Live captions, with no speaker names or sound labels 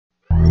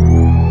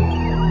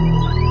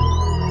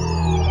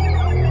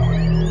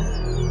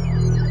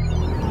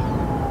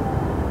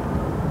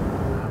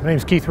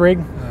name's Keith Rigg.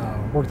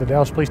 Work at the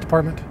Dallas Police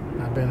Department.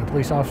 I've been a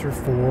police officer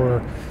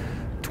for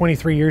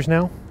 23 years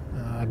now.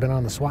 I've been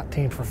on the SWAT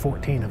team for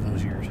 14 of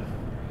those years.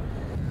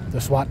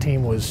 The SWAT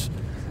team was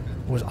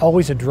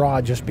always a draw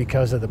just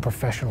because of the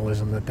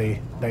professionalism that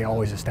they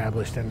always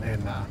established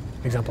and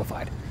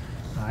exemplified.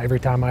 Every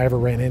time I ever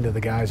ran into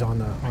the guys on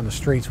the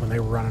streets when they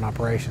were running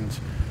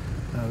operations,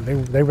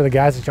 they were the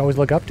guys that you always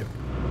look up to.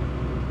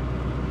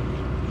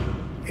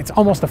 It's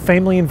almost a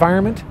family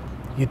environment.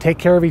 You take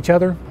care of each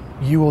other.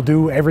 You will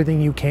do everything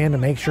you can to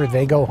make sure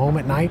they go home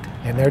at night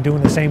and they're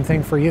doing the same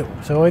thing for you.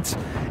 So it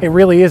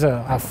really is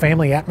a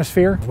family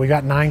atmosphere. We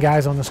got 9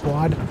 guys on the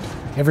squad.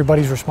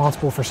 Everybody's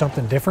responsible for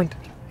something different.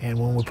 And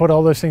when we put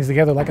all those things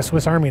together like a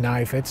Swiss Army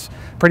knife, it's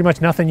pretty much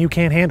nothing you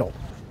can't handle.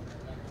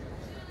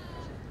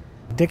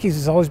 Dickies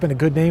has always been a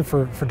good name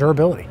for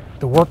durability.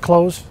 The work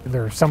clothes,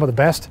 they're some of the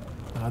best.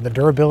 The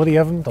durability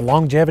of them, the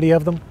longevity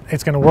of them.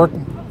 It's going to work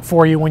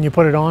for you when you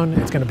put it on.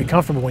 It's going to be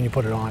comfortable when you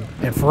put it on.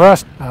 And for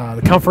us,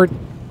 the comfort,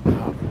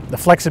 the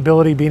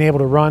flexibility, being able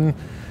to run,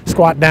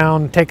 squat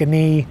down, take a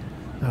knee,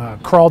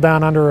 crawl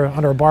down under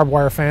a barbed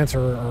wire fence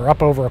or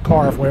up over a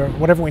car,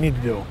 whatever we need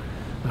to do.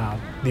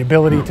 The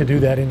ability to do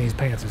that in these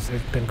pants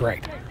has been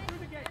great.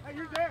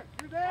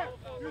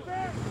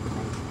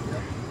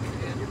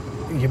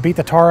 You beat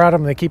the tar out of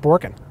them and they keep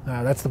working.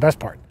 That's the best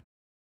part.